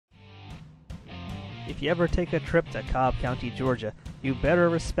If you ever take a trip to Cobb County, Georgia, you better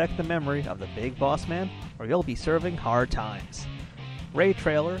respect the memory of the Big Boss Man, or you'll be serving hard times. Ray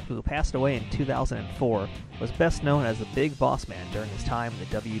Traylor, who passed away in 2004, was best known as the Big Boss Man during his time in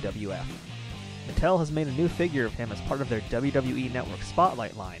the WWF. Mattel has made a new figure of him as part of their WWE Network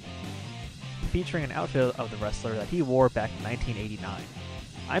Spotlight line, featuring an outfit of the wrestler that he wore back in 1989.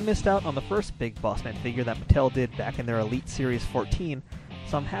 I missed out on the first Big Boss Man figure that Mattel did back in their Elite Series 14,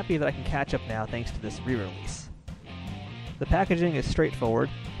 so I'm happy that I can catch up now thanks to this re-release. The packaging is straightforward,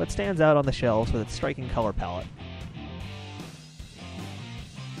 but stands out on the shelves with its striking color palette.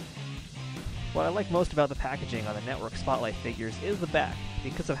 What I like most about the packaging on the Network Spotlight figures is the back,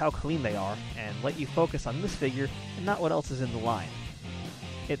 because of how clean they are, and let you focus on this figure and not what else is in the line.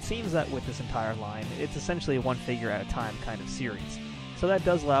 It seems that with this entire line, it's essentially a one figure at a time kind of series, so that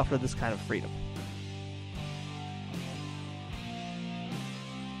does allow for this kind of freedom.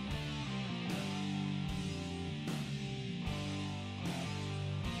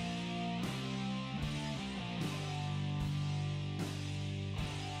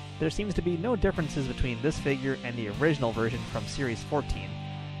 There seems to be no differences between this figure and the original version from Series 14,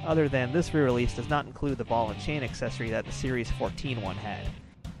 other than this re-release does not include the ball and chain accessory that the Series 14 one had.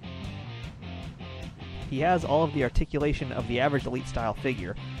 He has all of the articulation of the average Elite style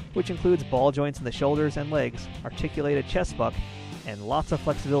figure, which includes ball joints in the shoulders and legs, articulated chest buck, and lots of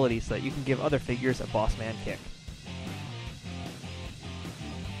flexibility so that you can give other figures a Bossman kick.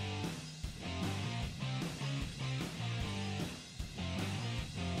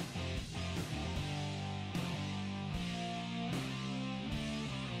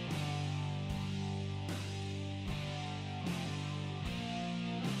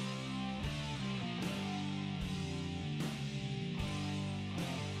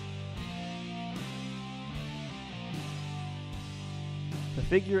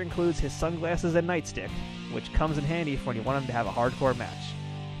 The figure includes his sunglasses and nightstick, which comes in handy for when you want him to have a hardcore match.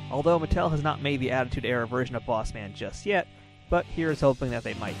 Although Mattel has not made the Attitude Era version of Bossman just yet, but here's hoping that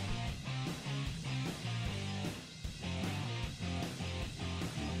they might.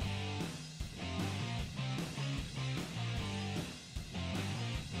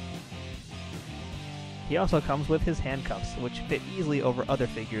 He also comes with his handcuffs, which fit easily over other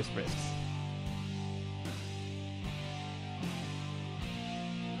figures' wrists.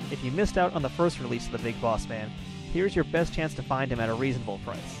 If you missed out on the first release of the Big Boss Man, here's your best chance to find him at a reasonable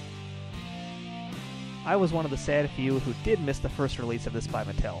price. I was one of the sad few who did miss the first release of this by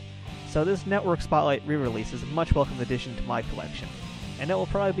Mattel, so this Network Spotlight re-release is a much welcome addition to my collection, and it will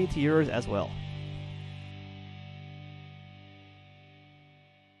probably be to yours as well.